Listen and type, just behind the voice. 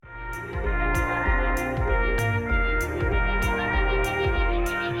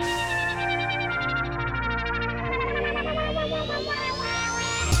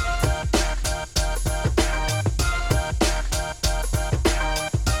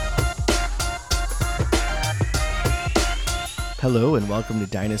Hello and welcome to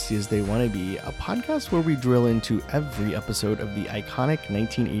Dynasty as They Wanna Be, a podcast where we drill into every episode of the iconic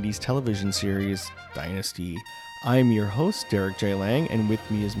 1980s television series, Dynasty. I'm your host, Derek J. Lang, and with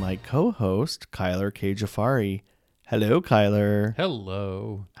me is my co-host, Kyler K. Jafari. Hello, Kyler.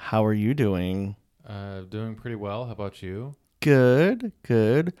 Hello. How are you doing? Doing pretty well. How about you? Good.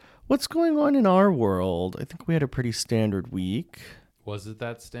 What's going on in our world? I think we had a pretty standard week. Was it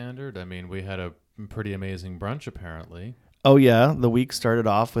that standard? I mean, we had a pretty amazing brunch, apparently. Oh, yeah. The week started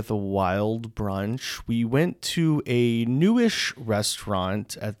off with a wild brunch. We went to a newish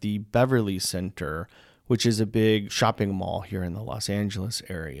restaurant at the Beverly Center, which is a big shopping mall here in the Los Angeles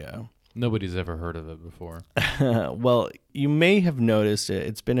area. Nobody's ever heard of it before. Well, you may have noticed it.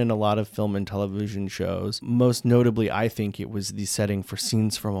 It's been in a lot of film and television shows. Most notably, I think it was the setting for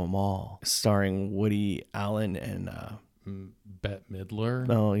Scenes from a Mall, starring Woody Allen and... Bette Midler.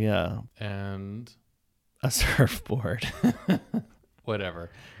 Oh, yeah. And... a surfboard.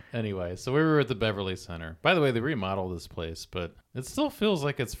 Whatever. Anyway, so we were at the Beverly Center. By the way, they remodeled this place, but it still feels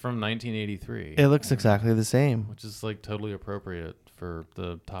like it's from 1983. It looks exactly the same. Which is like totally appropriate for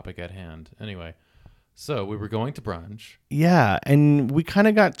the topic at hand. Anyway, so we were going to brunch. Yeah, and we kind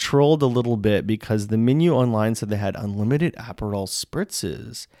of got trolled a little bit because the menu online said they had unlimited Aperol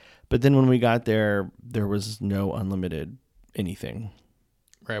spritzes. But then when we got there, there was no unlimited anything.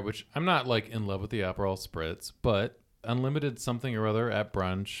 Right, which I'm not like in love with the Aperol Spritz, but unlimited something or other at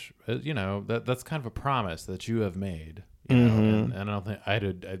brunch, you know, that's kind of a promise that you have made. You know, and I don't think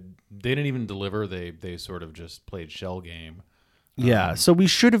they didn't even deliver. They sort of just played shell game. Yeah, so we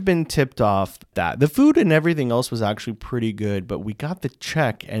should have been tipped off that the food and everything else was actually pretty good, but we got the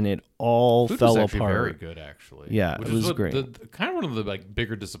check and it all Food fell was actually apart. very good, actually. Yeah, which it was great. Kind of one of the like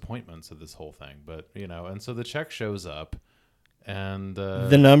bigger disappointments of this whole thing, but you know, and so the check shows up. And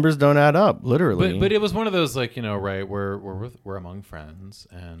the numbers don't add up, literally. But it was one of those, like, you know, right, we're among friends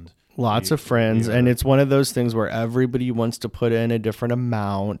and lots of friends, and it's one of those things where everybody wants to put in a different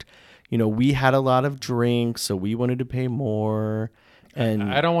amount. You know, we had a lot of drinks, so we wanted to pay more. And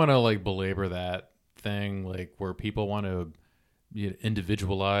I don't want to like belabor that thing, like where people want to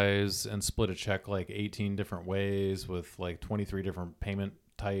individualize and split a check like 18 different ways with like 23 different payment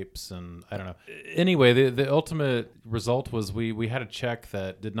types, and I don't know. Anyway, the ultimate result was we had a check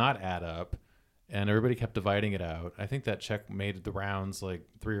that did not add up, and everybody kept dividing it out. I think that check made the rounds like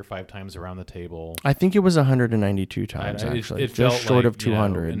 3 or 5 times around the table. I think it was 192 times, actually. It just felt short like, of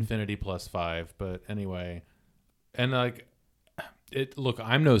 200. You know, infinity plus 5, but anyway. And like, look,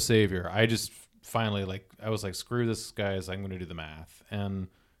 I'm no savior. I just finally, like, I was like, screw this, guys. I'm going to do the math. And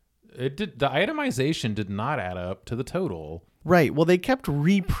the itemization did not add up to the total. Right. Well, they kept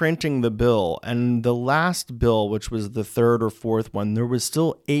reprinting the bill, and the last bill, which was the third or fourth one, there was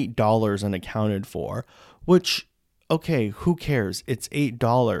still $8 unaccounted for, which, okay, who cares? It's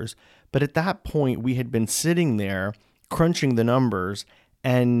 $8. But at that point, we had been sitting there crunching the numbers,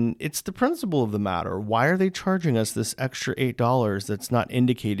 and it's the principle of the matter. Why are they charging us this extra $8 that's not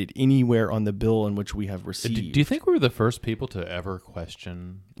indicated anywhere on the bill in which we have received? Do you think we were the first people to ever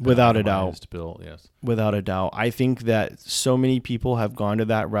question Without a doubt. Bill? Yes. Without a doubt. I think that so many people have gone to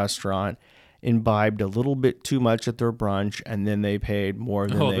that restaurant, imbibed a little bit too much at their brunch, and then they paid more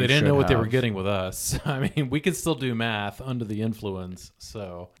than they didn't know what they were have. getting with us. I mean, we could still do math under the influence,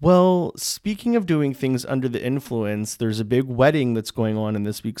 so... Well, speaking of doing things under the influence, there's a big wedding that's going on in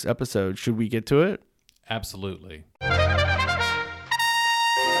this week's episode. Should we get to it? Absolutely.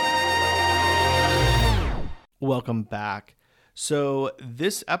 Welcome back. So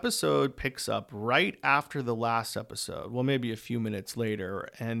this episode picks up right after the last episode, well, maybe a few minutes later,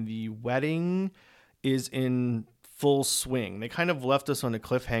 and the wedding is in full swing. They kind of left us on a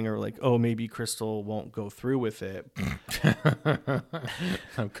cliffhanger, like, oh, maybe Crystal won't go through with it.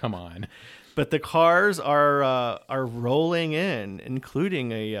 Oh, come on. But the cars are rolling in,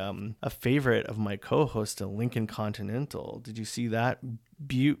 including a favorite of my co-host, a Lincoln Continental. Did you see that?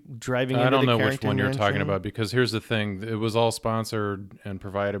 Butte driving into the I don't know Carrington which one you're Mansion? talking about, because here's the thing. It was all sponsored and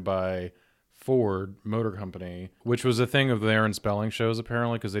provided by Ford Motor Company, which was a thing of the Aaron Spelling shows,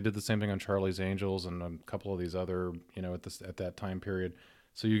 apparently, because they did the same thing on Charlie's Angels and a couple of these other, you know, at that time period.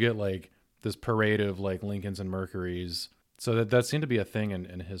 So you get like this parade of like Lincolns and Mercurys. So that seemed to be a thing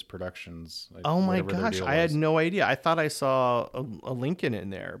in his productions. Like, oh my gosh, I had no idea. I thought I saw a Lincoln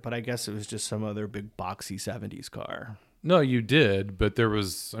in there, but I guess it was just some other big boxy 70s car. No, you did, but there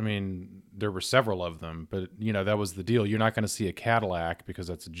were several of them, but you know, that was the deal. You're not going to see a Cadillac because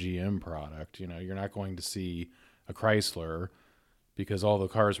that's a GM product. You know, you're not going to see a Chrysler because all the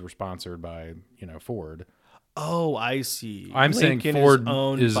cars were sponsored by, you know, Ford. Oh, I see. I'm saying Lincoln Ford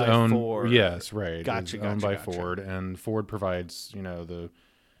is owned by Ford. Yes, right. Gotcha, Is owned by Ford, and Ford provides,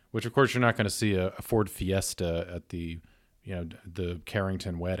 which of course you're not going to see a Ford Fiesta at the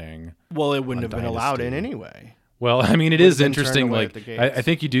Carrington wedding. Well, it wouldn't on have been allowed in Dynasty. anyway. Well, I mean, it Would have is been turned interesting. away Like, at the I gates.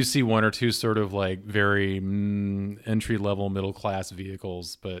 think you do see one or two sort of like very entry level middle class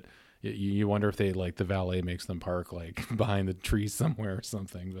vehicles, but you wonder if they like the valet makes them park like behind the tree somewhere or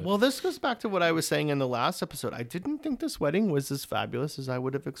something. But Well, this goes back to what I was saying in the last episode. I didn't think this wedding was as fabulous as I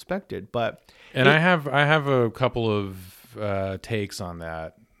would have expected, but I have a couple of takes on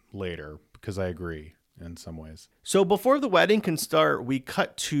that later because I agree in some ways. so before the wedding can start, we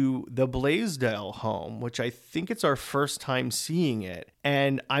cut to the Blaisdell home, which I think it's our first time seeing it.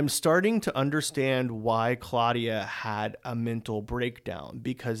 And I'm starting to understand why Claudia had a mental breakdown,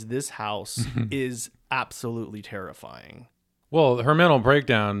 because this house is absolutely terrifying. Well, her mental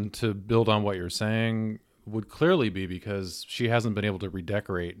breakdown, to build on what you're saying, would clearly be because she hasn't been able to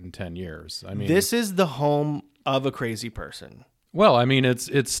redecorate in 10 years. I mean, This is the home of a crazy person. well, I mean, it's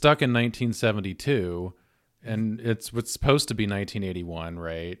stuck in 1972, and it's what's supposed to be 1981,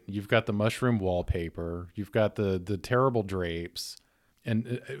 right? You've got the mushroom wallpaper, you've got the terrible drapes,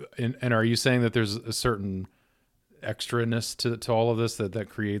 and are you saying that there's a certain extraness to all of this that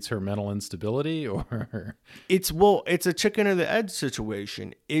creates her mental instability, or It's a chicken or the egg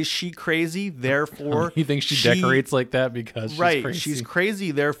situation. Is she crazy? Therefore, you think she decorates like that because right? crazy? She's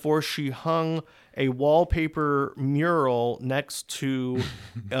crazy. Therefore, she hung a wallpaper mural next to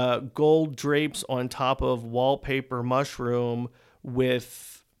gold drapes on top of wallpaper mushroom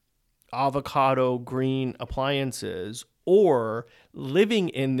with avocado green appliances, or living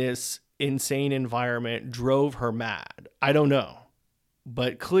in this insane environment drove her mad. I don't know.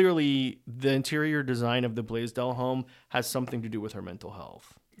 But clearly, the interior design of the Blaisdell home has something to do with her mental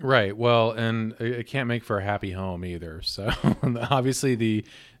health. Right. Well, and it can't make for a happy home either. So obviously,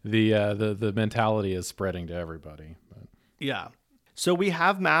 the mentality is spreading to everybody. But. Yeah. So we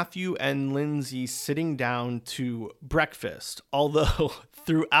have Matthew and Lindsay sitting down to breakfast, although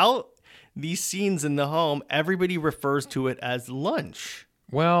throughout these scenes in the home, everybody refers to it as lunch.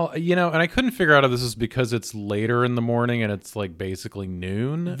 Well, and I couldn't figure out if this is because it's later in the morning and it's like basically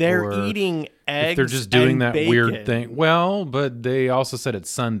noon. They're or eating eggs. if they're just doing and that bacon. weird thing. Well, but they also said it's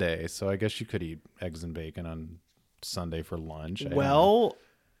Sunday, so I guess you could eat eggs and bacon on Sunday for lunch. I don't know. Well,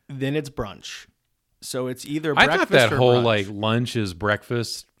 then it's brunch. So it's either I breakfast thought that or whole brunch. like lunch is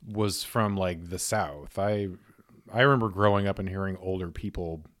breakfast was from like the South. I remember growing up and hearing older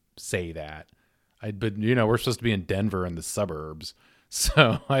people say that. But we're supposed to be in Denver in the suburbs.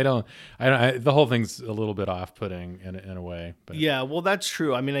 So the whole thing's a little bit off-putting in a way. But. Yeah, well, that's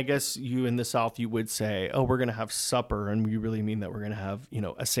true. I mean, I guess you in the South, you would say, oh, we're going to have supper. And we really mean that we're going to have,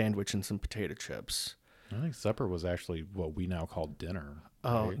 a sandwich and some potato chips. I think supper was actually what we now call dinner.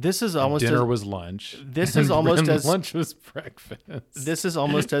 Oh, right? this is almost dinner as, was lunch. This is almost and as lunch was breakfast. This is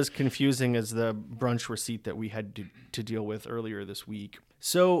almost as confusing as the brunch receipt that we had to deal with earlier this week.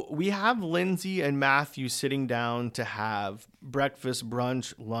 So we have Lindsay and Matthew sitting down to have breakfast,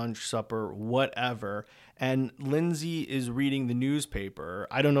 brunch, lunch, supper, whatever. And Lindsay is reading the newspaper.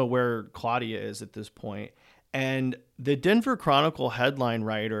 I don't know where Claudia is at this point. And the Denver Chronicle headline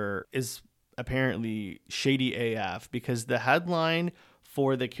writer is apparently shady AF, because the headline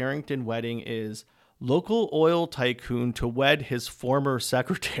for the Carrington wedding is "Local Oil Tycoon to Wed His Former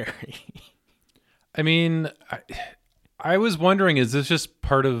Secretary." I mean, I was wondering, is this just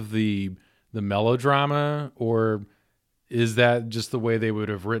part of the melodrama, or is that just the way they would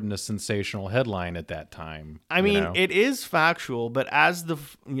have written a sensational headline at that time? I mean, it is factual, but as the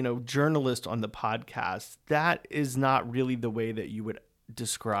journalist on the podcast, that is not really the way that you would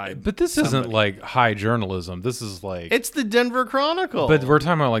describe. But this isn't like high journalism. This is like It's the Denver Chronicle. But we're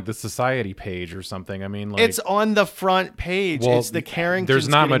talking about like the society page or something. I mean, like it's on the front page. well, It's the Carringtons. There's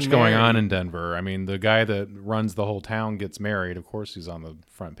not much getting going on married. in Denver. I mean, the guy that runs the whole town gets married. Of course, he's on the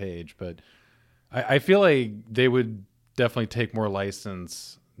front page. But I feel like they would definitely take more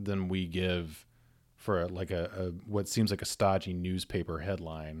license than we give for like a what seems like a stodgy newspaper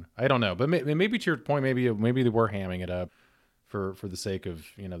headline. I don't know, but maybe to your point, maybe they were hamming it up for the sake of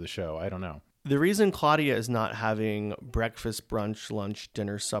the show. I don't know. The reason Claudia is not having breakfast, brunch, lunch,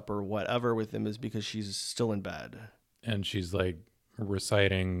 dinner, supper, whatever with him is because she's still in bed. And she's like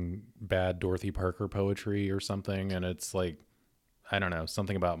reciting bad Dorothy Parker poetry or something, and it's like, I don't know,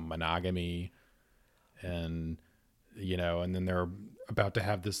 something about monogamy, and and then they're about to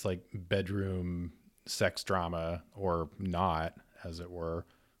have this like bedroom sex drama, or not, as it were.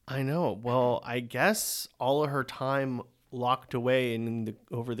 I know. Well, I guess all of her time locked away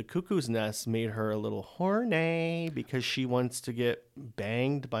over the cuckoo's nest made her a little horny because she wants to get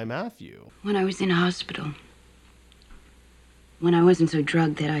banged by Matthew. When I was in hospital, when I wasn't so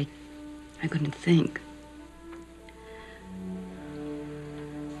drugged that I couldn't think.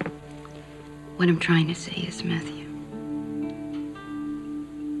 What I'm trying to say is, Matthew,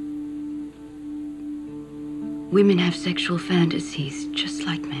 women have sexual fantasies just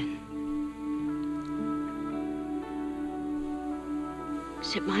like men.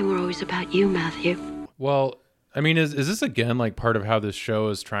 Except mine were always about you, Matthew. Well, I mean, is this again like part of how this show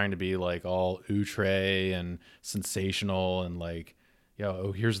is trying to be like all outre and sensational and like,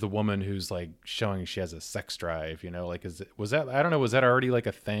 oh, here's the woman who's like showing she has a sex drive, like was that, I don't know, was that already like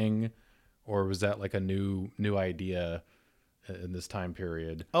a thing, or was that like a new idea in this time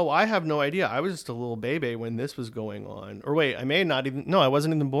period? Oh, I have no idea. I was just a little baby when this was going on. Or wait, I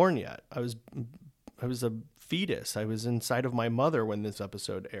wasn't even born yet. I was a fetus. I was inside of my mother when this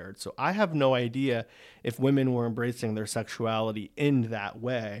episode aired. So I have no idea if women were embracing their sexuality in that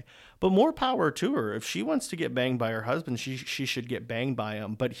way. But more power to her. If she wants to get banged by her husband, she should get banged by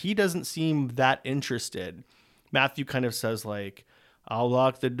him. But he doesn't seem that interested. Matthew kind of says like, I'll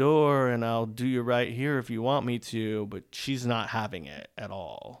lock the door and I'll do you right here if you want me to. But she's not having it at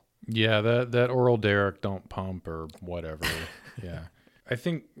all. Yeah, that oral Derek don't pump or whatever. Yeah. I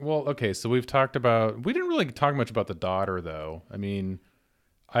think, well, okay, so we didn't really talk much about the daughter, though. I mean,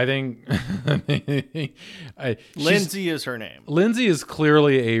 I think Lindsay is her name. Lindsay is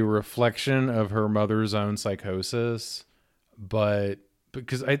clearly a reflection of her mother's own psychosis, but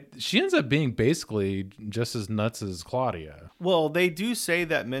because she ends up being basically just as nuts as Claudia. Well, they do say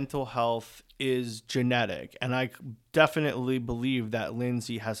that mental health is genetic, and I definitely believe that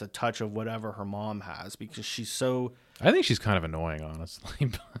Lindsay has a touch of whatever her mom has because she's so... I think she's kind of annoying,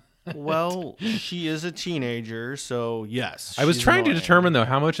 honestly. Well, she is a teenager, so yes. I was trying to determine, though,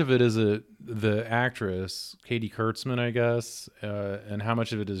 how much of it is the actress, Katie Kurtzman, I guess, and how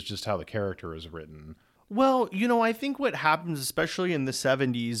much of it is just how the character is written. Well, I think what happens, especially in the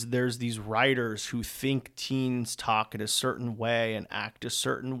 70s, there's these writers who think teens talk in a certain way and act a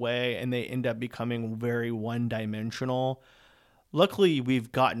certain way, and they end up becoming very one-dimensional. Luckily,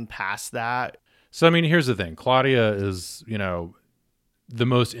 we've gotten past that. So, I mean, here's the thing. Claudia is, the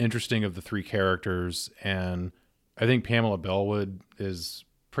most interesting of the three characters, and I think Pamela Bellwood is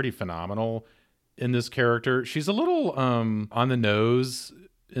pretty phenomenal in this character. She's a little on the nose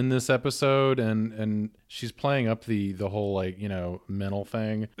in this episode, and she's playing up the whole like mental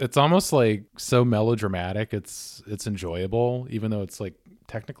thing. It's almost like so melodramatic. It's enjoyable, even though it's like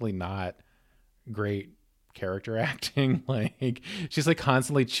technically not great character acting. Like she's like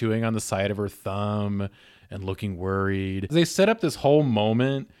constantly chewing on the side of her thumb and looking worried. They set up this whole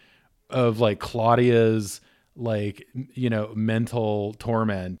moment of like Claudia's like mental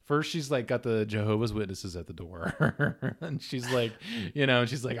torment. First she's like got the Jehovah's Witnesses at the door and she's like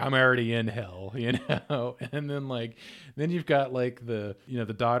I'm already in hell, and then you've got like the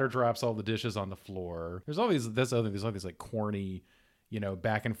the daughter drops all the dishes on the floor. There's all these like corny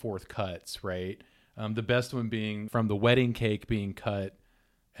back and forth cuts, right? The best one being from the wedding cake being cut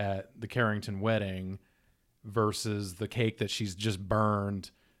at the Carrington wedding versus the cake that she's just burned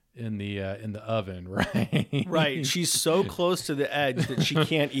in the oven, right? Right. She's so close to the edge that she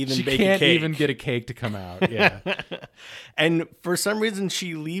can't even she bake a cake. Can't even get a cake to come out. Yeah. And for some reason,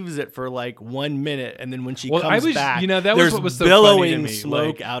 she leaves it for like 1 minute, and then when she comes back, that there's was what was so billowing funny to me.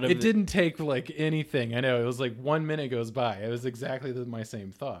 smoke like, out of it. It didn't take like anything. I know it was like 1 minute goes by. It was exactly my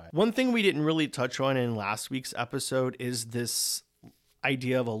same thought. One thing we didn't really touch on in last week's episode is this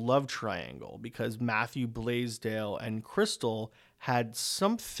idea of a love triangle, because Matthew Blaisdell and Crystal had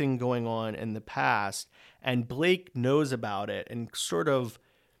something going on in the past, and Blake knows about it and sort of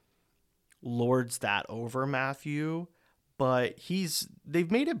lords that over Matthew. But they've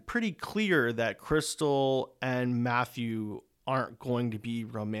made it pretty clear that Crystal and Matthew aren't going to be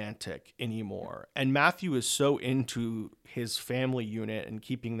romantic anymore. And Matthew is so into his family unit and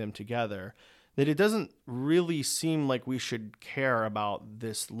keeping them together that it doesn't really seem like we should care about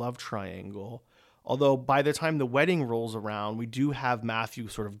this love triangle. Although by the time the wedding rolls around, we do have Matthew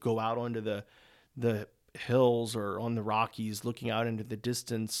sort of go out onto the hills or on the Rockies, looking out into the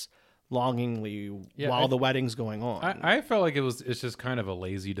distance longingly while the wedding's going on. I felt like it's just kind of a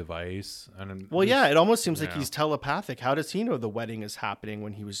lazy device. It almost seems like he's telepathic. How does he know the wedding is happening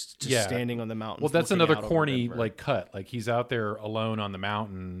when he was just standing on the mountain? Well, that's another corny like cut. Like he's out there alone on the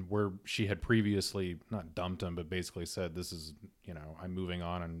mountain where she had previously not dumped him, but basically said, this is, I'm moving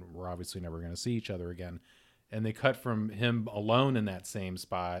on and we're obviously never going to see each other again. And they cut from him alone in that same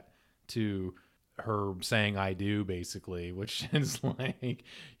spot to her saying "I do" basically, which is like,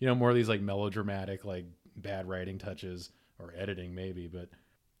 more of these like melodramatic, like bad writing touches or editing maybe, but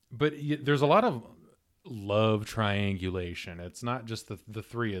there's a lot of love triangulation. It's not just the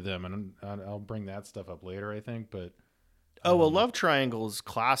three of them, and I'll bring that stuff up later, I think. But Oh, well, love triangle is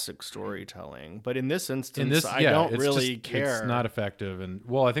classic storytelling, but in this instance, I yeah, don't it's really just, care. It's not effective, and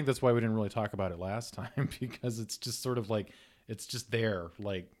well, I think that's why we didn't really talk about it last time, because it's just sort of like it's just there,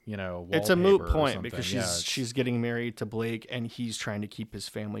 like It's a moot wallpaper or point something. because Yeah, she's getting married to Blake and he's trying to keep his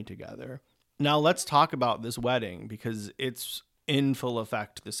family together. Now let's talk about this wedding because it's in full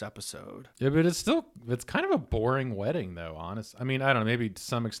effect this episode. yeah, but it's kind of a boring wedding though. Honest, I mean, I don't know, maybe to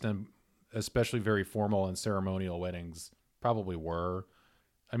some extent, especially very formal and ceremonial weddings probably were.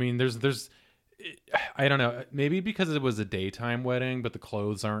 I mean, there's I don't know, maybe because it was a daytime wedding, but the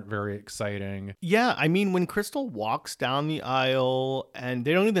clothes aren't very exciting. Yeah, I mean, when Crystal walks down the aisle and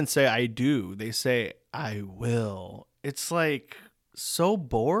they don't even say I do, they say I will. It's like so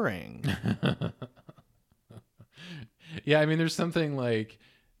boring. Yeah, I mean, there's something like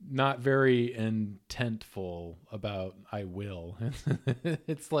not very intentful about I will.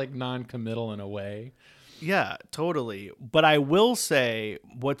 It's like non-committal in a way. Yeah, totally. But I will say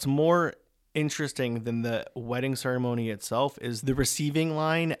what's more interesting than the wedding ceremony itself is the receiving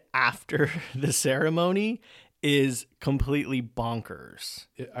line after the ceremony is completely bonkers.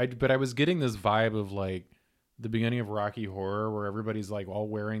 But I was getting this vibe of like the beginning of Rocky Horror, where everybody's like all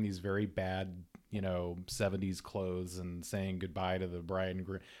wearing these very bad, 70s clothes and saying goodbye to the bride and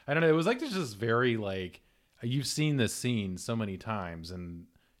groom. I don't know. It was like there's just very like, you've seen this scene so many times, and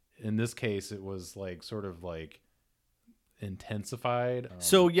in this case, it was like sort of like intensified.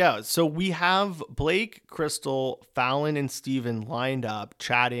 So we have Blake, Crystal, Fallon, and Steven lined up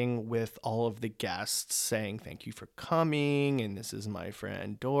chatting with all of the guests saying thank you for coming and this is my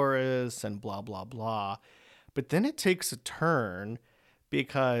friend Doris and blah blah blah. But then it takes a turn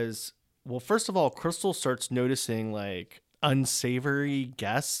because, well, first of all, Crystal starts noticing like unsavory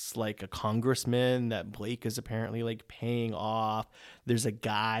guests, like a congressman that Blake is apparently like paying off. There's a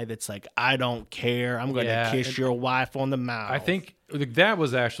guy that's like, I don't care, I'm going to kiss your wife on the mouth. I think that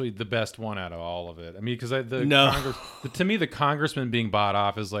was actually the best one out of all of it. I mean, because to me, the congressman being bought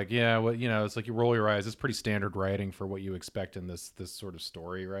off is like, yeah, well, it's like you roll your eyes. It's pretty standard writing for what you expect in this sort of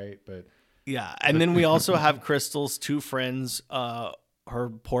story, right? But yeah, and then we also have Crystal's two friends, her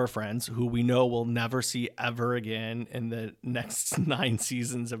poor friends, who we know we'll never see ever again in the next 9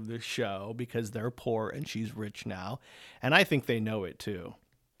 seasons of the show because they're poor and she's rich now. And I think they know it too.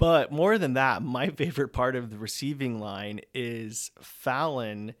 But more than that, my favorite part of the receiving line is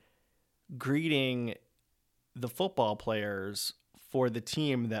Fallon greeting the football players for the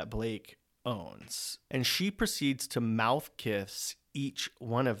team that Blake owns. And she proceeds to mouth kiss each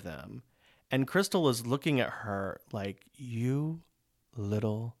one of them. And Crystal is looking at her like, you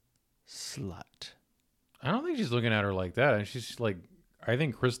little slut. I don't think she's looking at her like that. And she's like, I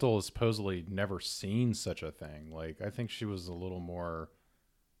think Crystal has supposedly never seen such a thing. Like, I think she was a little more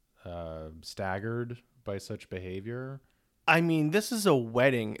staggered by such behavior. I mean, this is a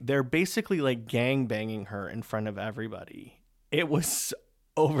wedding. They're basically like gangbanging her in front of everybody. It was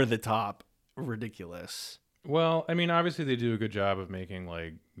over the top ridiculous. Well, I mean, obviously they do a good job of making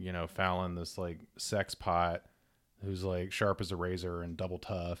like, Fallon this like sex pot who's like sharp as a razor and double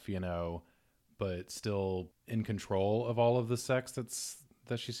tough, but still in control of all of the sex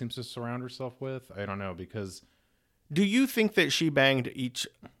that she seems to surround herself with. I don't know, because do you think that she banged each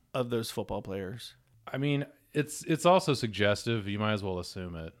of those football players? I mean, it's also suggestive. You might as well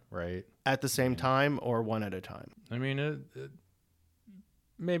assume it, right? At the same time or one at a time? I mean, it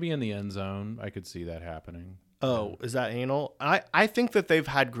maybe in the end zone, I could see that happening. Oh, is that anal? I think that they've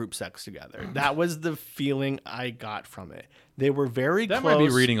had group sex together. That was the feeling I got from it. They were very close. That might be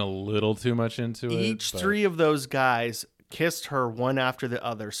reading a little too much into it. Each 3 of those guys kissed her one after the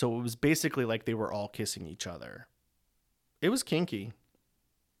other. So it was basically like they were all kissing each other. It was kinky.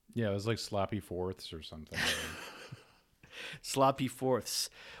 Yeah, it was like sloppy fourths or something. Sloppy fourths.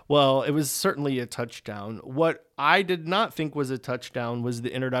 Well, it was certainly a touchdown. What I did not think was a touchdown was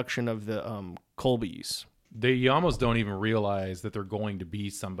the introduction of the Colbys. You almost don't even realize that they're going to be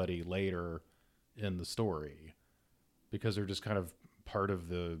somebody later in the story because they're just kind of part of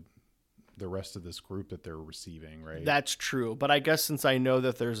the rest of this group that they're receiving, right? That's true. But I guess since I know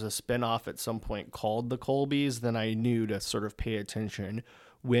that there's a spinoff at some point called the Colbys, then I knew to sort of pay attention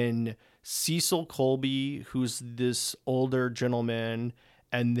when Cecil Colby, who's this older gentleman,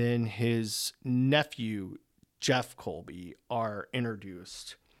 and then his nephew, Jeff Colby, are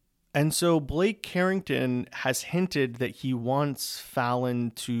introduced. And so Blake Carrington has hinted that he wants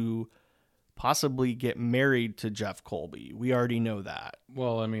Fallon to possibly get married to Jeff Colby. We already know that.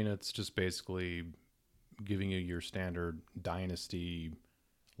 Well, I mean, it's just basically giving you your standard dynasty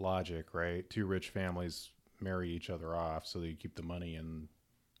logic, right? Two rich families marry each other off so that you keep the money and,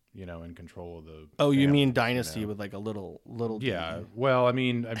 in control of the Oh, you mean families, dynasty with like a little Yeah. D. Well, I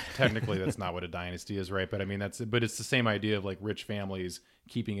mean, technically that's not what a dynasty is, right? But I mean, but it's the same idea of like rich families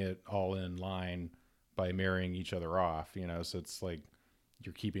keeping it all in line by marrying each other off, So it's like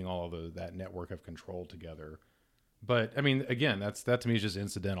you're keeping all of that network of control together. But I mean, again, that to me is just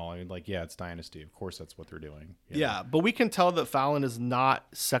incidental. I mean, like, yeah, it's dynasty. Of course, that's what they're doing. Yeah, but we can tell that Fallon is not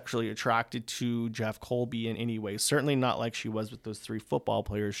sexually attracted to Jeff Colby in any way. Certainly not like she was with those 3 football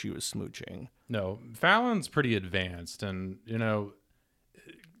players she was smooching. No, Fallon's pretty advanced, and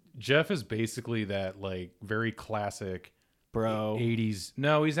Jeff is basically that like very classic Bro. 80s.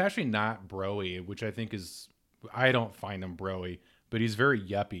 No, he's actually not bro-y, which I think I don't find him bro-y, but he's very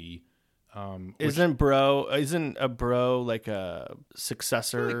yuppie. Isn't a bro like a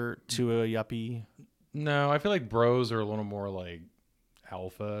successor to a yuppie? No, I feel like bros are a little more like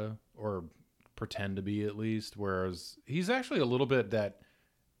alpha, or pretend to be at least, whereas he's actually a little bit that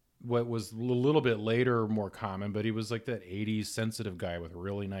what was a little bit later more common, but he was like that 80s sensitive guy with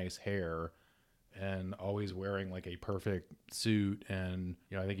really nice hair and always wearing like a perfect suit, and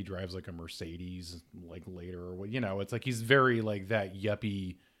I think he drives like a Mercedes like later, or it's like he's very like that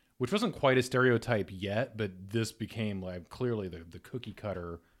yuppie, which wasn't quite a stereotype yet, but this became like clearly the cookie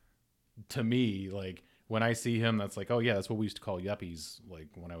cutter to me. Like when I see him, that's like, oh yeah, that's what we used to call yuppies like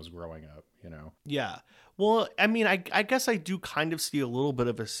when I was growing up, Yeah. Well, I mean, I guess I do kind of see a little bit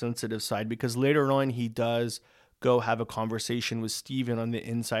of a sensitive side, because later on he does go have a conversation with Steven on the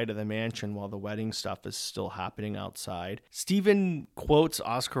inside of the mansion while the wedding stuff is still happening outside. Steven quotes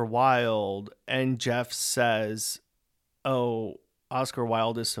Oscar Wilde, and Jeff says, oh, Oscar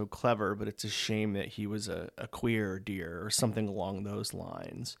Wilde is so clever, but it's a shame that he was a queer dear, or something along those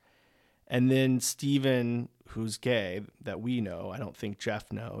lines. And then Steven, who's gay, that we know, I don't think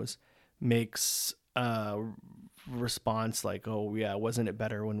Jeff knows, makes a response like, oh yeah, wasn't it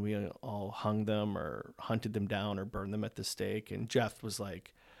better when we all hung them or hunted them down or burned them at the stake? And Jeff was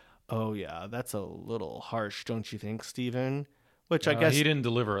like, oh yeah, that's a little harsh, don't you think, Steven? Which I guess he didn't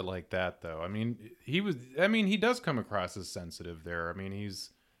deliver it like that, though. I mean, he does come across as sensitive there. I mean,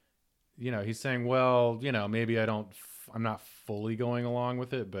 he's saying, well, maybe I'm not fully going along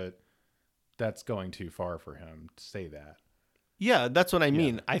with it, but that's going too far for him to say that. Yeah, that's what I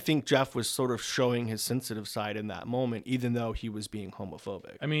mean. Yeah. I think Jeff was sort of showing his sensitive side in that moment, even though he was being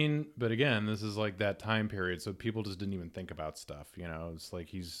homophobic. I mean, but again, this is like that time period, so people just didn't even think about stuff. It's like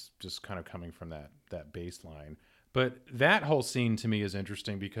he's just kind of coming from that baseline. But that whole scene to me is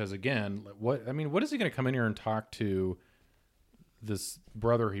interesting because, again, what is he going to come in here and talk to this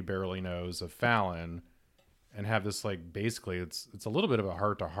brother he barely knows of Fallon and have this, like, basically it's a little bit of a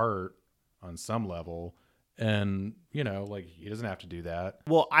heart-to-heart on some level. And, like, he doesn't have to do that.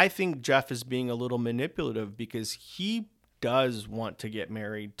 Well, I think Jeff is being a little manipulative because he does want to get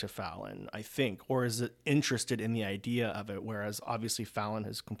married to Fallon, I think, or is interested in the idea of it, whereas obviously Fallon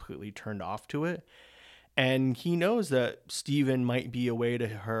has completely turned off to it. And he knows that Steven might be a way to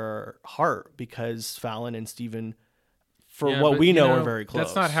her heart because Fallon and Steven, what we know, are very close.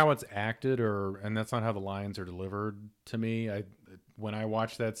 That's not how it's acted, and that's not how the lines are delivered to me. When I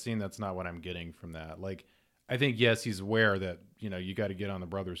watch that scene, that's not what I'm getting from that. Like, I think, yes, he's aware that, you got to get on the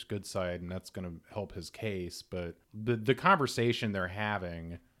brother's good side, and that's going to help his case. But the conversation they're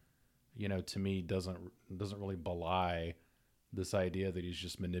having, to me doesn't really belie this idea that he's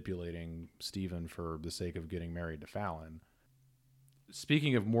just manipulating Steven for the sake of getting married to Fallon.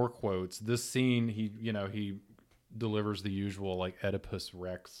 Speaking of more quotes, this scene, he delivers the usual like Oedipus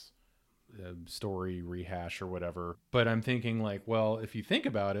Rex story rehash or whatever. But I'm thinking like, well, if you think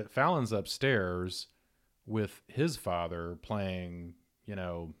about it, Fallon's upstairs with his father playing,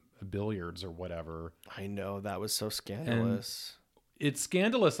 billiards or whatever. I know, that was so scandalous. It's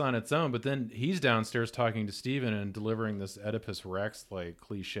scandalous on its own, but then he's downstairs talking to Steven and delivering this Oedipus Rex like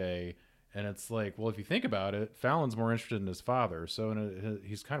cliche, and it's like, well, if you think about it, Fallon's more interested in his father, so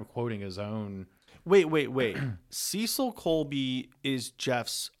he's kind of quoting his own. Wait. Cecil Colby is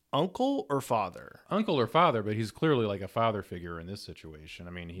Jeff's uncle or father? Uncle or father, but he's clearly like a father figure in this situation.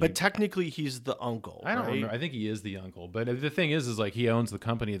 I mean, but technically he's the uncle. I don't right? remember. I think he is the uncle, but the thing is like he owns the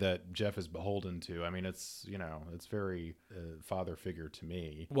company that Jeff is beholden to. I mean, it's it's very father figure to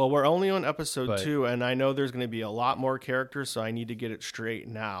me. Well, we're only on episode 2, and I know there's going to be a lot more characters, so I need to get it straight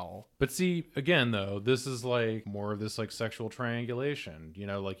now. But see, again, though, this is like more of this like sexual triangulation.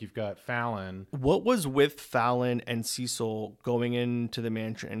 Like you've got Fallon. What was with Fallon and Cecil going into the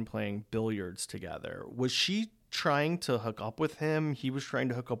mansion and weekend playing billiards together. Was she trying to hook up with him? He was trying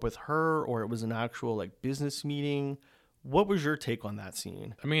to hook up with her, or it was an actual like business meeting? What was your take on that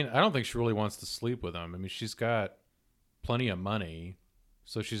scene? I mean, I don't think she really wants to sleep with him. I mean, she's got plenty of money,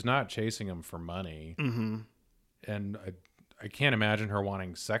 so she's not chasing him for money. Mm-hmm. And I can't imagine her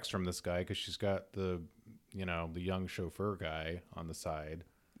wanting sex from this guy because she's got the young chauffeur guy on the side.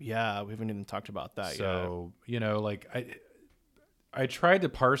 Yeah, we haven't even talked about that yet. So, like I tried to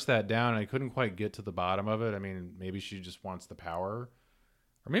parse that down and I couldn't quite get to the bottom of it. I mean, maybe she just wants the power,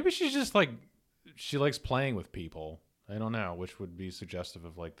 or maybe she's just like, she likes playing with people. I don't know, which would be suggestive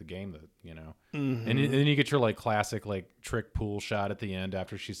of like the game that, Mm-hmm. And then you get your like classic like trick pool shot at the end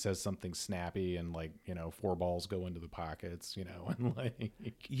after she says something snappy and like, 4 balls go into the pockets, and like.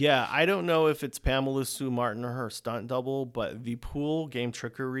 Yeah, I don't know if it's Pamela Sue Martin or her stunt double, but the pool game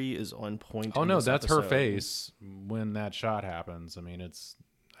trickery is on point. Oh in no, this that's her episode. face when that shot happens. I mean,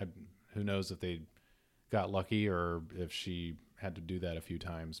 who knows if they got lucky or if she had to do that a few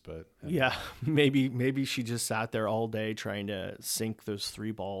times, but Yeah, maybe she just sat there all day trying to sink those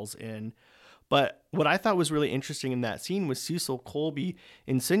 3 balls in. But what I thought was really interesting in that scene was Cecil Colby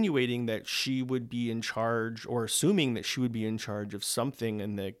insinuating that she would be in charge, or assuming that she would be in charge of something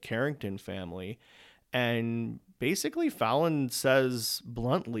in the Carrington family. And basically Fallon says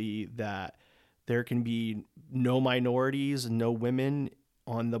bluntly that there can be no minorities, no women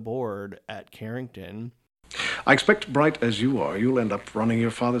on the board at Carrington. I expect, bright as you are, you'll end up running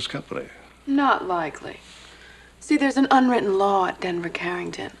your father's company. Not likely. See, there's an unwritten law at Denver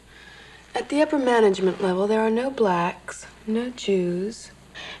Carrington. At the upper management level, there are no blacks, no Jews,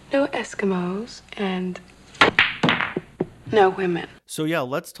 no Eskimos, and no women. So yeah,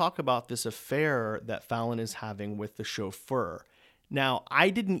 let's talk about this affair that Fallon is having with the chauffeur. Now, I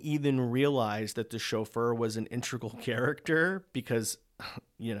didn't even realize that the chauffeur was an integral character because,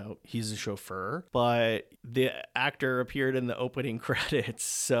 he's a chauffeur, but the actor appeared in the opening credits.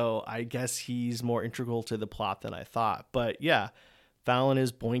 So I guess he's more integral to the plot than I thought. But yeah, Fallon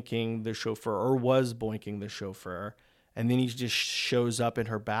is boinking the chauffeur, or was boinking the chauffeur. And then he just shows up in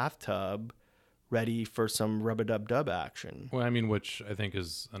her bathtub ready for some rub-a-dub-dub action. Well, I mean, which I think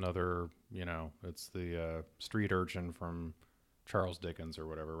is another, it's the street urchin from Charles Dickens or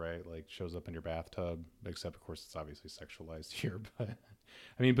whatever, right? Like shows up in your bathtub, except of course it's obviously sexualized here. But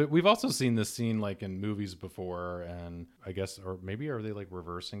I mean, but we've also seen this scene like in movies before, and I guess, or maybe are they like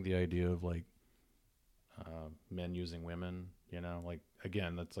reversing the idea of like men using women, like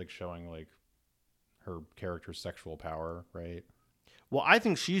again, that's like showing like her character's sexual power, right? Well, I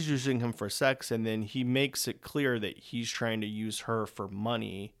think she's using him for sex, and then he makes it clear that he's trying to use her for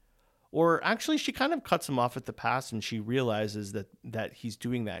money. Or actually, she kind of cuts him off at the pass, and she realizes that he's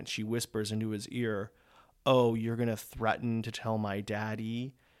doing that, and she whispers into his ear, "Oh, you're going to threaten to tell my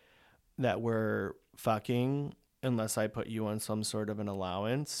daddy that we're fucking unless I put you on some sort of an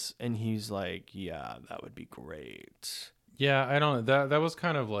allowance?" And he's like, "Yeah, that would be great." Yeah, I don't know. That was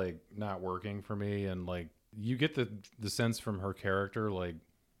kind of like not working for me, and like you get the sense from her character, like,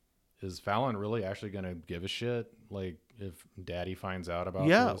 is Fallon really actually going to give a shit? Like, if Daddy finds out about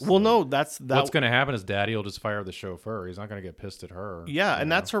this? Well, like, no, that's that. What's going to happen is Daddy will just fire the chauffeur. He's not going to get pissed at her. Yeah, and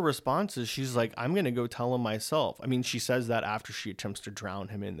that's her response is she's like, "I'm going to go tell him myself." I mean, she says that after she attempts to drown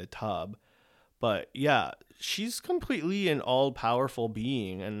him in the tub. But yeah, she's completely an all-powerful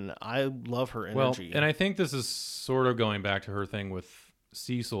being, and I love her energy. Well, and I think this is sort of going back to her thing with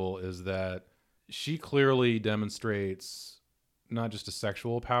Cecil, is that she clearly demonstrates not just a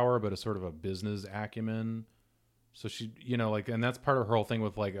sexual power, but a sort of a business acumen. So she, like, and that's part of her whole thing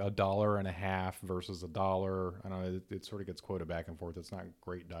with like $1.50 versus $1. I don't know. It sort of gets quoted back and forth. It's not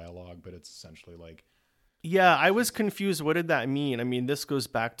great dialogue, but it's essentially like, yeah, I was confused. What did that mean? I mean, this goes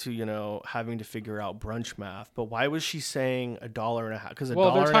back to, having to figure out brunch math, but why was she saying $1.50? Because they're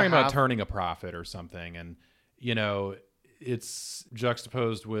talking about turning a profit or something. And, it's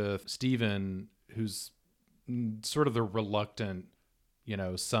juxtaposed with Stephen, who's sort of the reluctant,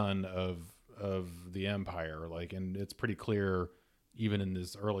 son of the Empire. Like, and it's pretty clear even in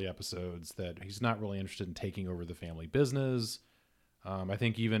his early episodes that he's not really interested in taking over the family business. I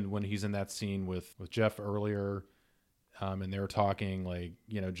think even when he's in that scene with Jeff earlier, and they're talking, like,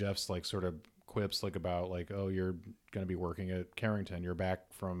 Jeff's like sort of quips like about like, "Oh, you're going to be working at Carrington. You're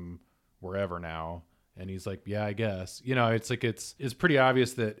back from wherever now." And he's like, "Yeah, I guess." It's like, it's pretty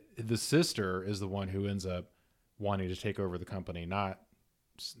obvious that the sister is the one who ends up wanting to take over the company, not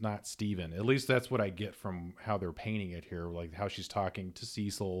Steven. At least that's what I get from how they're painting it here, like how she's talking to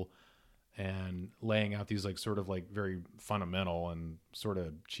Cecil and laying out these like sort of like very fundamental and sort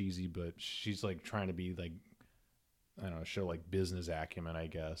of cheesy, but she's like trying to be like I don't know, show like business acumen, I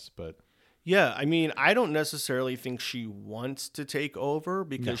guess. But Yeah, I mean, I don't necessarily think she wants to take over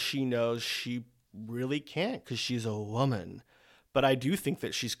because No. she knows she really can't because she's a woman. But I do think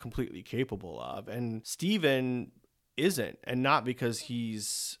that she's completely capable of. And Steven isn't. And not because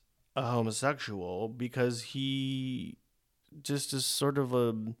he's a homosexual, because he just is sort of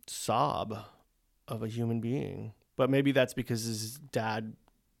a sob of a human being. But maybe that's because his dad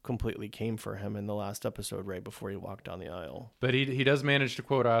completely came for him in the last episode right before he walked down the aisle. But he does manage to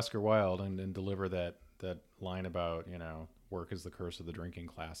quote Oscar Wilde and deliver that line about, you know, work is the curse of the drinking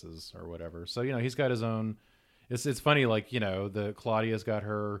classes or whatever. So, you know, he's got his own. It's funny, like, you know, the Claudia's got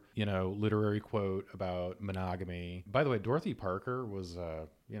her, you know, literary quote about monogamy. By the way, Dorothy Parker was,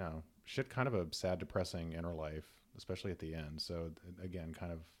 you know, shit, kind of a sad, depressing inner life, especially at the end. So again,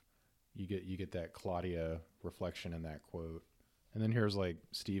 kind of you get that Claudia reflection in that quote. And then here's like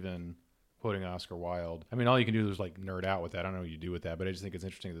Steven quoting Oscar Wilde. I mean, all you can do is like nerd out with that. I don't know what you do with that, but I just think it's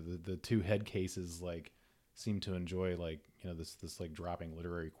interesting that the two head cases like seem to enjoy like, you know, this like dropping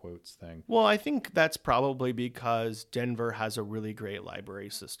literary quotes thing. Well, I think that's probably because Denver has a really great library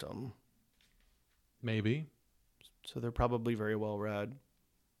system. Maybe. So they're probably very well read.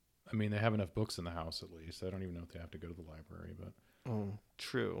 I mean, they have enough books in the house at least. I don't even know if they have to go to the library, but Oh,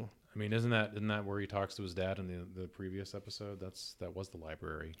 true. I mean, isn't that where he talks to his dad in the previous episode? That was the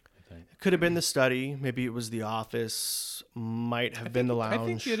library, I think. It could have been the study. Maybe it was the office. Might have been the lounge. I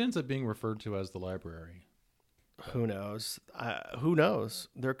think it ends up being referred to as the library. Who knows? Who knows?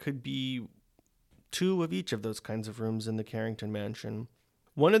 There could be two of each of those kinds of rooms in the Carrington mansion.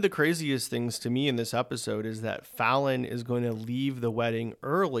 One of the craziest things to me in this episode is that Fallon is going to leave the wedding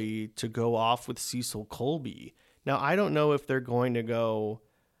early to go off with Cecil Colby. Now, I don't know if they're going to go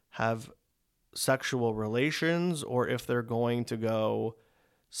have sexual relations or if they're going to go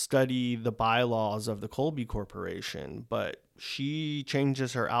study the bylaws of the Colby Corporation, but she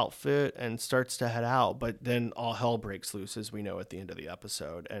changes her outfit and starts to head out. But then all hell breaks loose, as we know at the end of the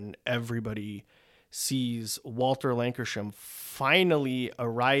episode, and everybody sees Walter Lankershim finally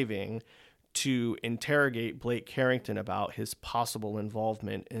arriving to interrogate Blake Carrington about his possible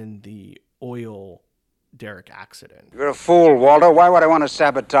involvement in the oil derrick accident. You're a fool, Walter. Why would I want to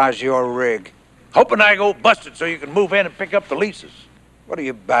sabotage your rig? Hoping I go busted so you can move in and pick up the leases. What are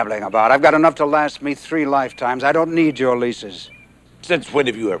you babbling about? I've got enough to last me 3 lifetimes. I don't need your leases. Since when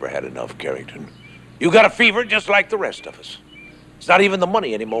have you ever had enough, Carrington? You got a fever just like the rest of us. It's not even the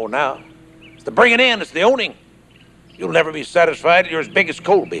money anymore now. It's the bringing in, it's the owning. You'll never be satisfied till you're as big as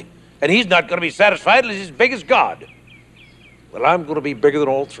Colby. And he's not going to be satisfied till he's as big as God. Well, I'm going to be bigger than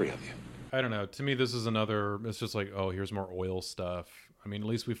all 3 of you. I don't know. To me, this is another. It's just like, oh, here's more oil stuff. I mean, at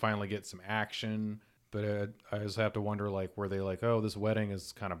least we finally get some action. But I just have to wonder, like, were they like, oh, this wedding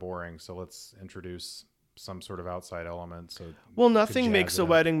is kind of boring, so let's introduce some sort of outside element. So Well, we could nothing jazz makes it a up.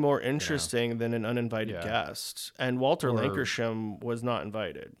 wedding more interesting than an uninvited Yeah. guest. And Walter Or- Lankershim was not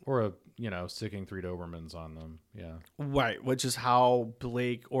invited. Or a, you know, sticking 3 Dobermans on them. Yeah. Right, which is how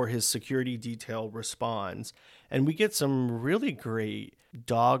Blake or his security detail responds. And we get some really great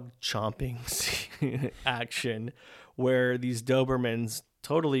dog chomping action where these Dobermans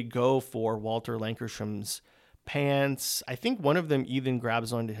totally go for Walter Lankershim's pants. I think one of them even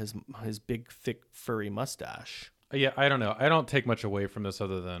grabs onto his big, thick, furry mustache. Yeah, I don't know. I don't take much away from this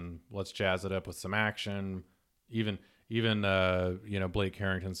other than let's jazz it up with some action. Even you know, Blake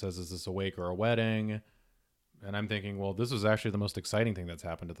Carrington says, is this a wake or a wedding? And I'm thinking, well, this was actually the most exciting thing that's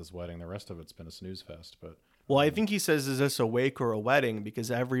happened at this wedding. The rest of it's been a snooze fest. But Well, I think he says, is this a wake or a wedding?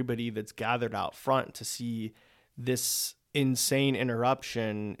 Because everybody that's gathered out front to see this insane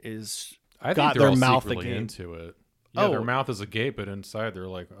interruption is I got think they're their all mouth secretly agape. into it. Yeah, their Oh. mouth is agape, but inside they're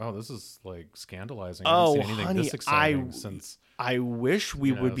like, oh, this is like scandalizing. I Oh, haven't seen anything honey, this exciting since. I wish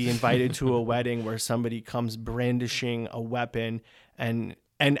we would be invited to a wedding where somebody comes brandishing a weapon and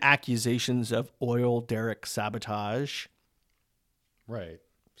accusations of oil derrick sabotage. Right.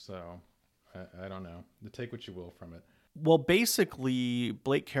 So I don't know. Take what you will from it. Well, basically,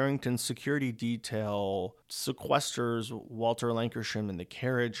 Blake Carrington's security detail sequesters Walter Lankershim in the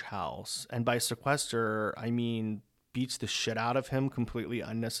carriage house. And by sequester, I mean beats the shit out of him completely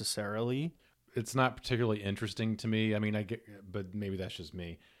unnecessarily. It's not particularly interesting to me. I mean, I get, but maybe that's just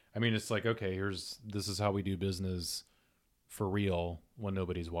me. I mean, it's like, okay, this is how we do business for real when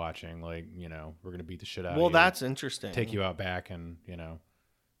nobody's watching. Like, you know, we're going to beat the shit out of you. Well, that's interesting. Take you out back and, you know,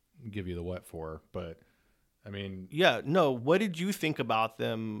 give you the what for. But I mean, Yeah, no. What did you think about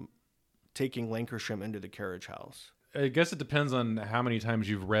them taking Lankershim into the carriage house? I guess it depends on how many times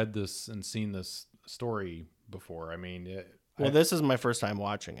you've read this and seen this story before. I mean, Well, this is my first time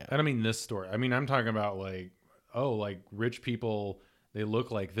watching it. I don't mean this story. I mean, I'm talking about like oh, like rich people, they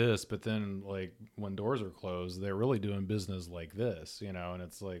look like this, but then like when doors are closed, they're really doing business like this, you know? And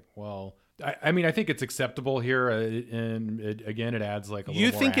it's like, well, I mean, I think it's acceptable here. Again, it adds like a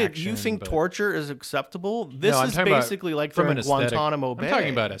little more action. You think but- torture is acceptable? This No, I'm is talking about basically like from from an aesthetic- Guantanamo Bay. I'm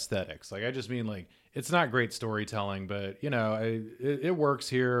talking about aesthetics. Like, I just mean like, it's not great storytelling, but you know, it works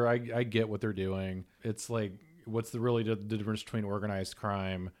here. I get what they're doing. It's like, what's the difference between organized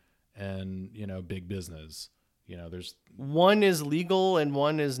crime and, you know, big business? You know, there's one is legal and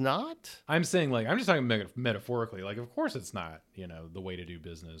one is not. I'm saying like I'm just talking metaphorically. Like, of course, it's not, you know, the way to do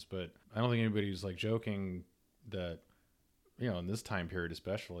business, but I don't think anybody's like joking that, you know, in this time period,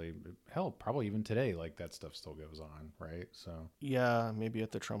 especially, hell, probably even today, like that stuff still goes on, right? So Yeah, maybe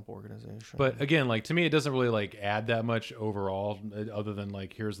at the Trump organization. but again, like to me, it doesn't really like add that much overall, other than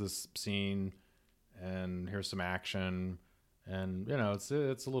like here's this scene and here's some action, and you know, it's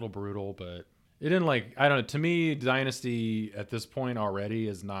a little brutal, but. It didn't like, I don't know, to me, Dynasty at this point already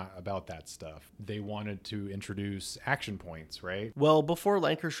is not about that stuff. They wanted to introduce action points, right? Well, before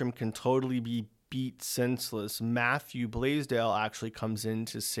Lancashire can totally be beat senseless, Matthew Blaisdell actually comes in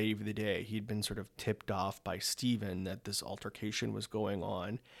to save the day. He'd been sort of tipped off by Stephen that this altercation was going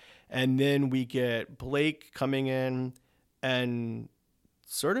on. And then we get Blake coming in and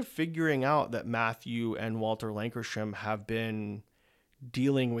sort of figuring out that Matthew and Walter Lancashire have been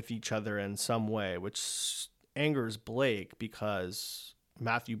dealing with each other in some way, which angers Blake because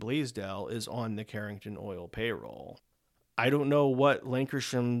Matthew Blaisdell is on the Carrington Oil payroll. I don't know what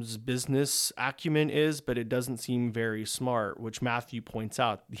Lancashire's business acumen is, but it doesn't seem very smart, which Matthew points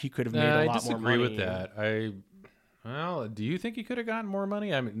out he could have made a lot more money. I disagree with that. Well, do you think he could have gotten more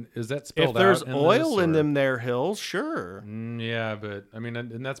money? I mean, is that spelled If there's out in oil this, in or- them there hills, sure. Yeah, but I mean,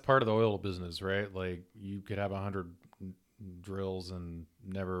 and that's part of the oil business, right? Like you could have 100 drills and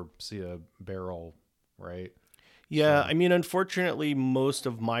never see a barrel, right? Yeah, I mean, unfortunately, most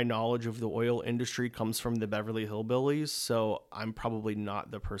of my knowledge of the oil industry comes from the Beverly Hillbillies, so I'm probably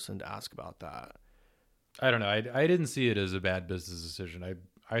not the person to ask about that. I don't know. I didn't see it as a bad business decision.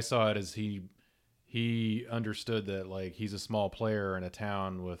 I saw it as he understood that like he's a small player in a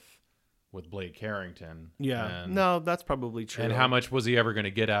town with Blake Carrington. Yeah, and, no, that's probably true. And how much was he ever going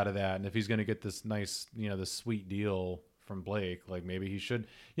to get out of that? And if he's going to get this nice, you know, this sweet deal from Blake, like maybe he should,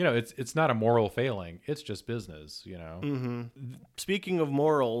 you know, it's not a moral failing. It's just business, you know? Mm-hmm. Speaking of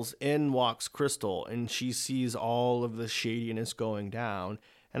morals, in walks Crystal, and she sees all of the shadiness going down.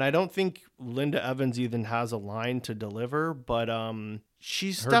 And I don't think Linda Evans even has a line to deliver, but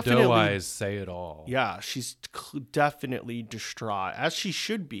she's Her definitely doe eyes say it all. Yeah, she's definitely distraught, as she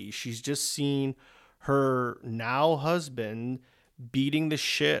should be. She's just seen her now husband beating the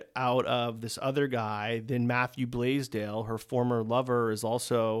shit out of this other guy. Then Matthew Blaisdell, her former lover, is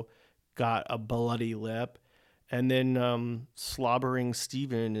also got a bloody lip. And then slobbering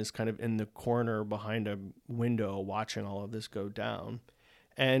Stephen is kind of in the corner behind a window watching all of this go down.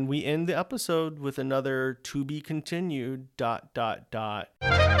 And we end the episode with another to be continued ...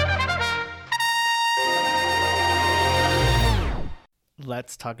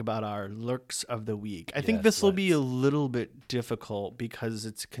 Let's talk about our lurks of the week. I think Yes, this will be let's. a little bit difficult because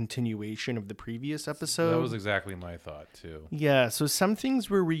it's a continuation of the previous episode. That was exactly my thought too. Yeah, so some things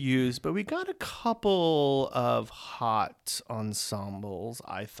were reused, but we got a couple of hot ensembles,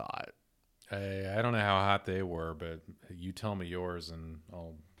 I thought. I don't know how hot they were, but you tell me yours and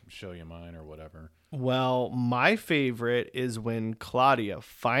I'll show you mine or whatever. Well, my favorite is when Claudia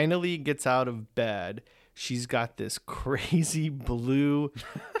finally gets out of bed. She's got this crazy blue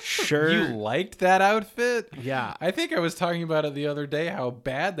shirt. You liked that outfit? Yeah. I think I was talking about it the other day, how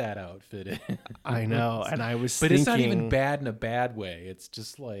bad that outfit is. I know, and I was But thinking... it's not even bad in a bad way. It's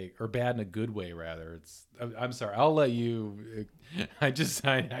just like, or bad in a good way, rather. I'm sorry. I'll let you. I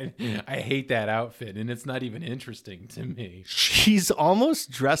hate that outfit, and it's not even interesting to me. She's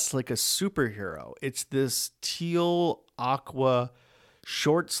almost dressed like a superhero. It's this teal aqua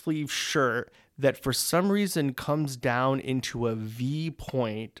short sleeve shirt that for some reason comes down into a V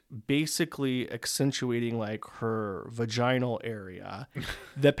point, basically accentuating like her vaginal area.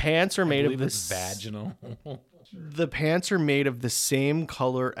 The pants are made of It's this vaginal. The pants are made of the same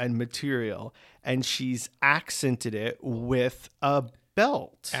color and material, and she's accented it with a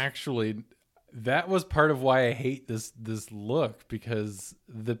belt. Actually, that was part of why I hate this look, because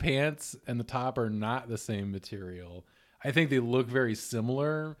the pants and the top are not the same material. I think they look very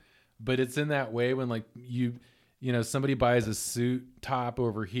similar, but it's in that way when like you know, somebody buys a suit top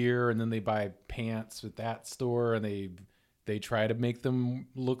over here and then they buy pants at that store and they try to make them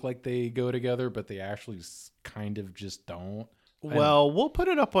look like they go together, but they actually kind of just don't. Well, we'll put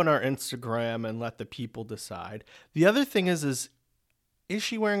it up on our Instagram and let the people decide. The other thing is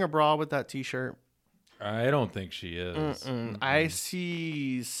she wearing a bra with that t-shirt? I don't think she is. I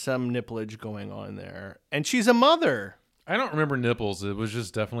see some nipplage going on there. And she's a mother. I don't remember nipples. It was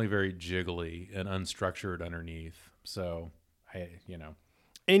just definitely very jiggly and unstructured underneath. So,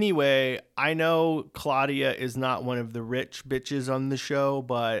 Anyway, I know Claudia is not one of the rich bitches on the show,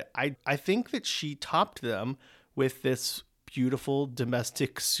 but I think that she topped them with this beautiful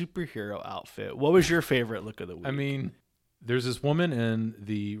domestic superhero outfit. What was your favorite look of the week? I mean, there's this woman in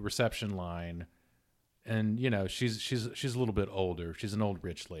the reception line, and she's a little bit older. She's an old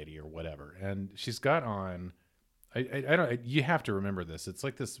rich lady or whatever, and she's got on. I don't. You have to remember this. It's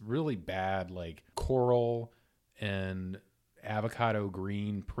like this really bad, like coral and avocado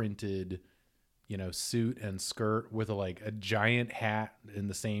green printed, suit and skirt with a giant hat in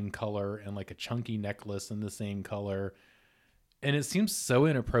the same color and like a chunky necklace in the same color. And it seems so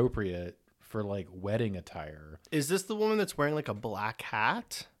inappropriate for like wedding attire. Is this the woman that's wearing like a black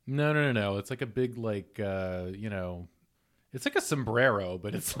hat? No. It's like a big, like, it's like a sombrero,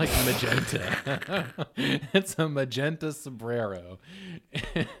 but it's like magenta. It's a magenta sombrero.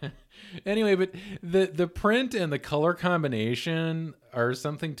 Anyway, but the print and the color combination are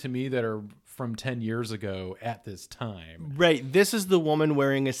something to me that are from 10 years ago at this time. Right. This is the woman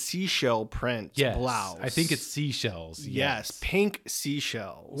wearing a seashell print blouse. I think it's seashells. Yes, pink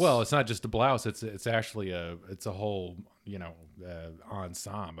seashells. Well, it's not just a blouse. It's actually a whole,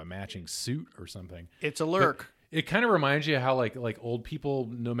 ensemble, a matching suit or something. It's a lurk. But it kind of reminds you how like old people,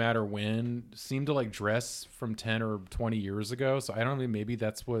 no matter when, seem to like dress from 10 or 20 years ago. So I don't know, maybe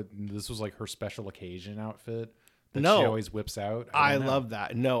this was like her special occasion outfit that she always whips out. I love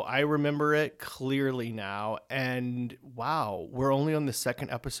that. No, I remember it clearly now. And wow, we're only on the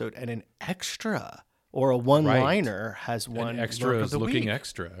second episode, and an extra or a one-liner has won an extra look of is the looking week.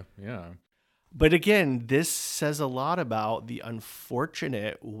 Extra. Yeah. But again, this says a lot about the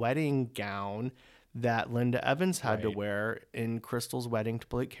unfortunate wedding gown that Linda Evans had to wear in Crystal's wedding to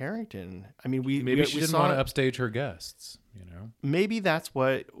Blake Carrington. I mean, maybe she didn't want to upstage her guests, Maybe that's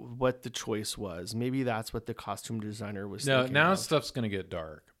what the choice was. Maybe that's what the costume designer was thinking. Now of. stuff's going to get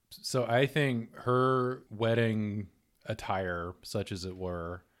dark. So I think her wedding attire, such as it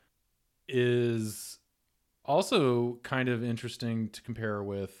were, is also kind of interesting to compare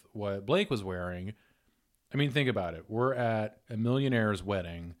with what Blake was wearing. I mean, think about it. We're at a millionaire's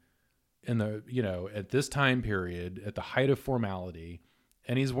wedding in the, at this time period, at the height of formality,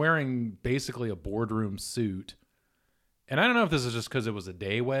 and he's wearing basically a boardroom suit. And I don't know if this is just because it was a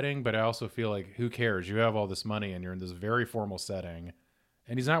day wedding, but I also feel like, who cares? You have all this money and you're in this very formal setting,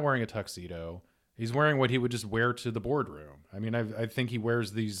 and he's not wearing a tuxedo. He's wearing what he would just wear to the boardroom. I mean, I think he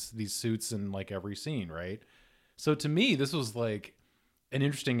wears these suits in like every scene, right? So to me, this was like an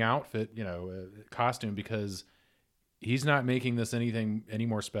interesting outfit, costume, because he's not making this anything any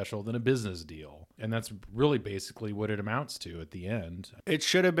more special than a business deal. And that's really basically what it amounts to at the end. It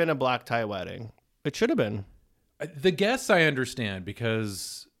should have been a black tie wedding. It should have been. The guests I understand,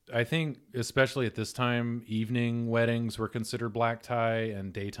 because I think especially at this time, evening weddings were considered black tie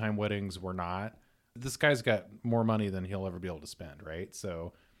and daytime weddings were not. This guy's got more money than he'll ever be able to spend, right?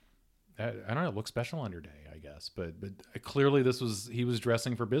 So I don't know, it looks special on your day, I guess. But clearly he was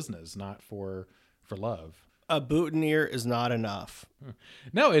dressing for business, not for love. A boutonniere is not enough.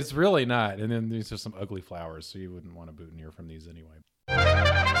 No, it's really not. And then these are some ugly flowers, so you wouldn't want a boutonniere from these anyway.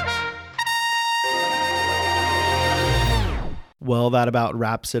 Well, that about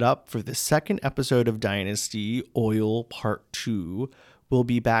wraps it up for the second episode of Dynasty Oil Part 2. We'll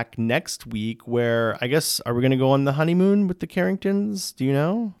be back next week where, I guess, are we going to go on the honeymoon with the Carringtons? Do you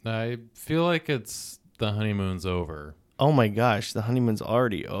know? I feel like the honeymoon's over. Oh my gosh, the honeymoon's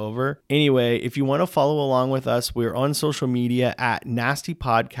already over. Anyway, if you want to follow along with us, we're on social media at Nasty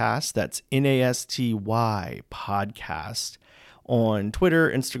Podcast. That's Nasty Podcast. On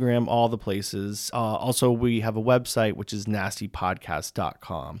Twitter, Instagram, all the places. Also, we have a website, which is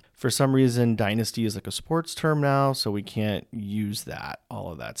nastypodcast.com. For some reason, Dynasty is like a sports term now, so we can't use that.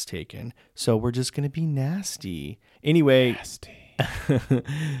 All of that's taken. So we're just going to be nasty. Anyway,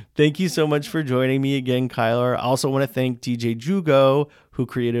 thank you so much for joining me again, Kyler. I also want to thank DJ Jugo, who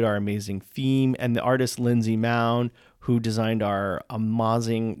created our amazing theme, and the artist Lindsay Mound, who designed our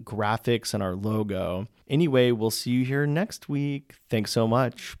amazing graphics and our logo. Anyway, we'll see you here next week. Thanks so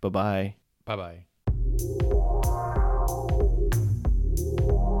much. Bye-bye. Bye-bye.